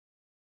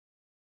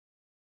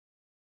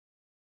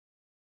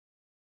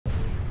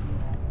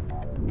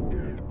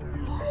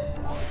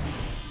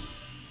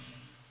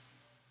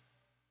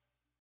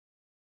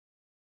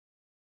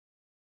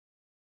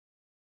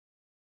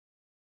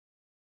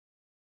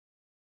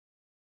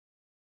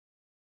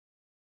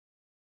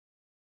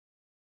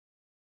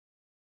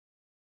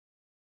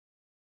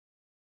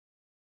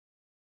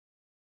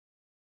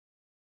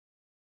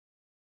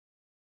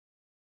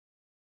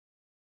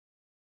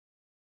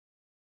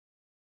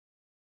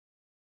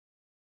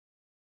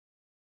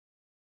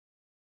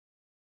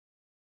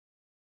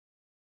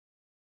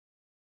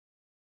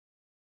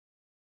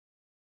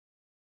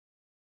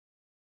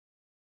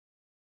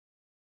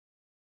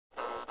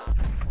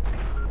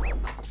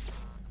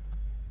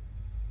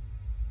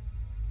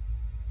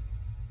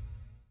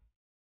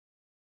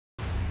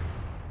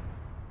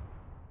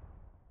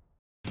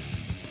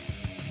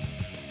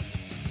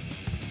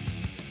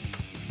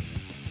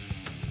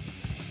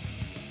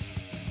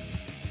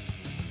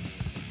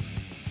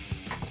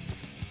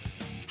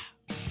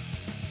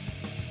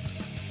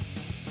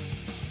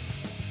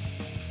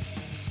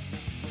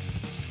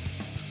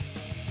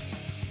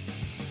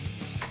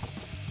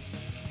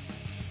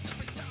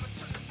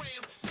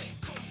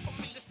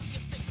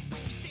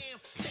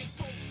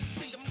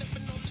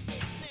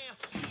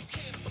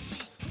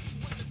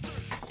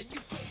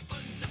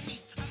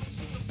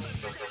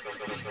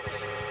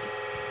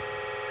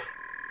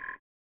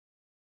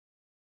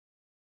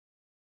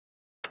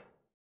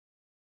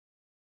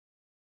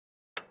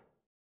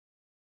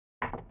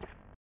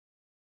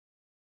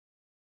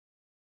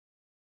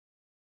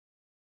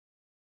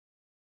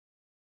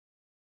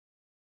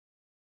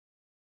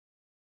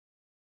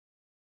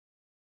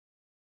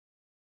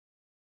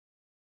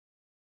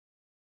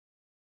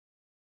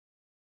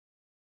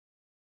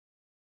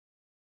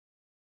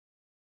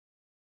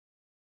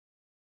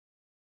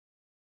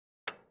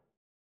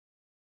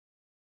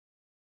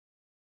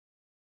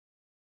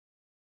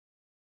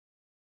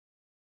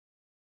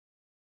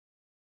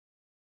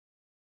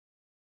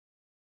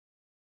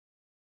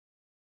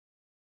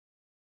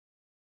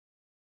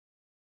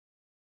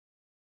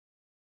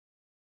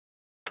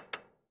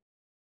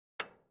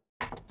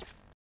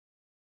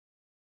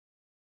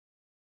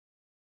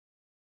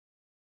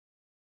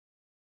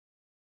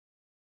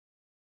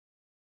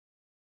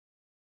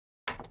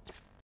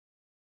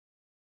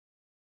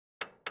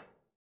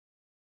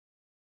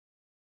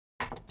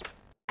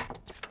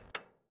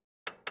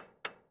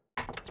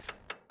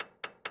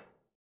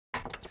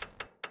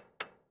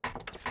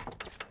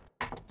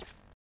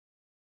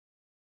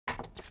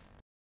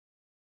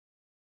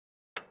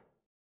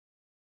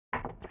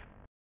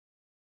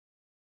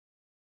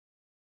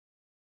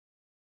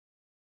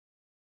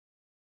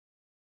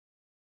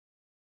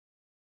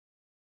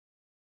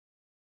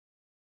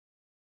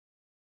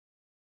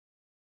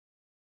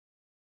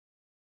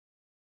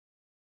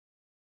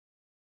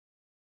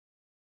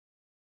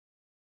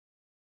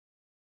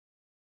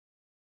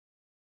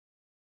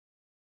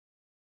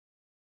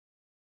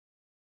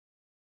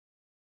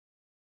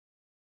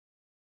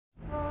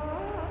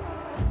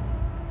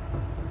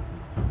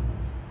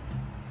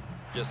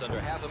Just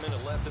under half a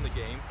minute left in the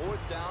game.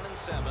 4th down and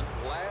 7.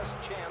 Last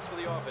chance for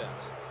the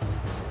offense.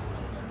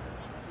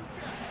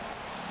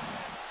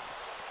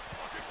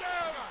 Get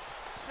down!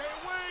 Stay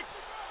awake!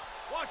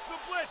 Watch the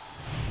blitz!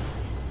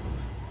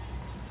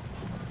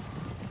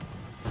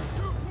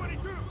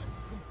 222!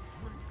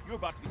 You're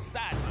about to be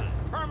sidelined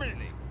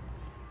permanently.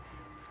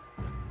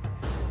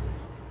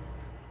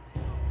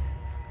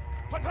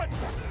 Hut, hut!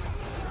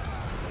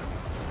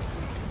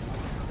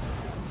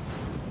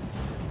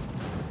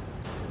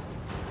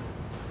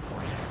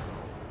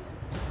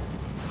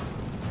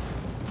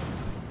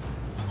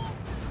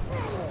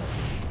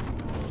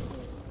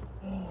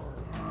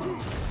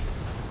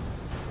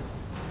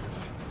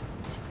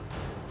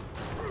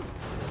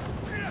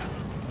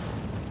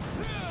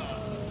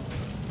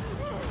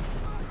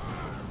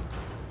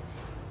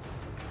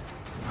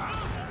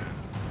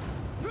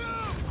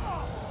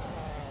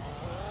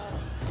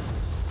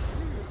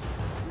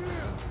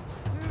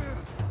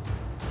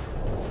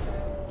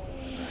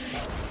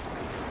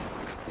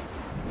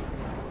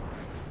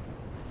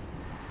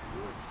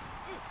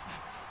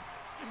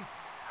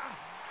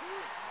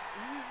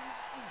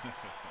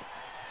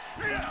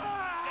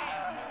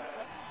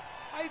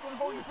 How you gonna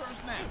hold your purse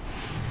now?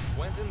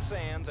 Quentin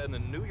Sands and the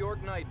New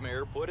York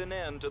Nightmare put an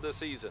end to the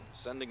season,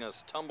 sending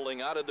us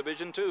tumbling out of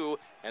Division II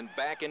and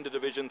back into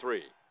Division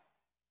III.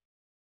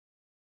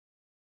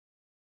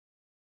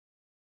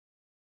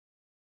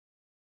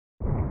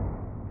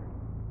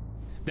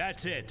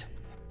 That's it.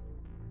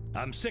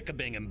 I'm sick of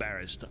being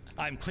embarrassed.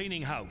 I'm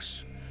cleaning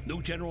house.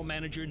 New general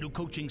manager, new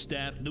coaching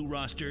staff, new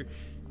roster.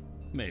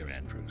 Mayor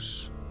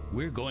Andrews,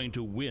 we're going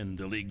to win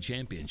the league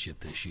championship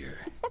this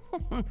year.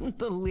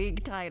 The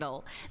league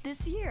title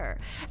this year.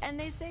 And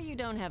they say you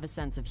don't have a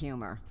sense of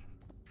humor.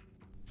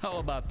 How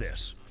about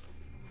this?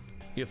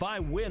 If I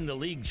win the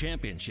league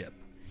championship,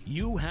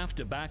 you have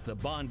to back the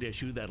bond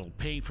issue that'll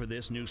pay for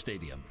this new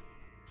stadium.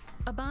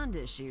 A bond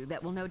issue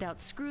that will no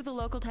doubt screw the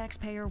local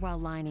taxpayer while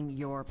lining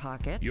your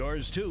pockets.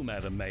 Yours too,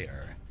 Madam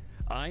Mayor.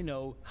 I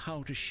know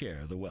how to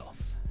share the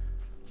wealth.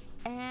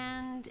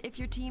 And if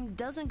your team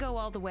doesn't go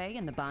all the way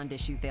and the bond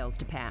issue fails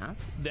to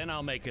pass? Then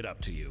I'll make it up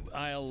to you.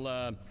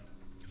 I'll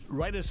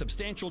write a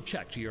substantial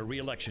check to your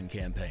re-election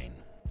campaign.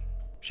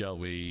 Shall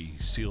we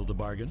seal the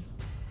bargain?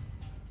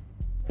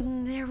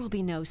 There will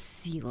be no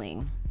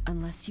sealing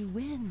unless you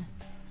win.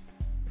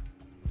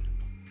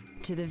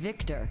 To the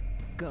victor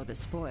go the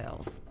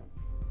spoils.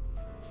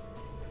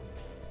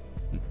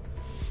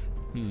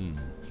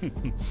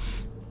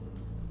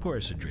 Pour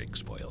us a drink,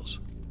 Spoils.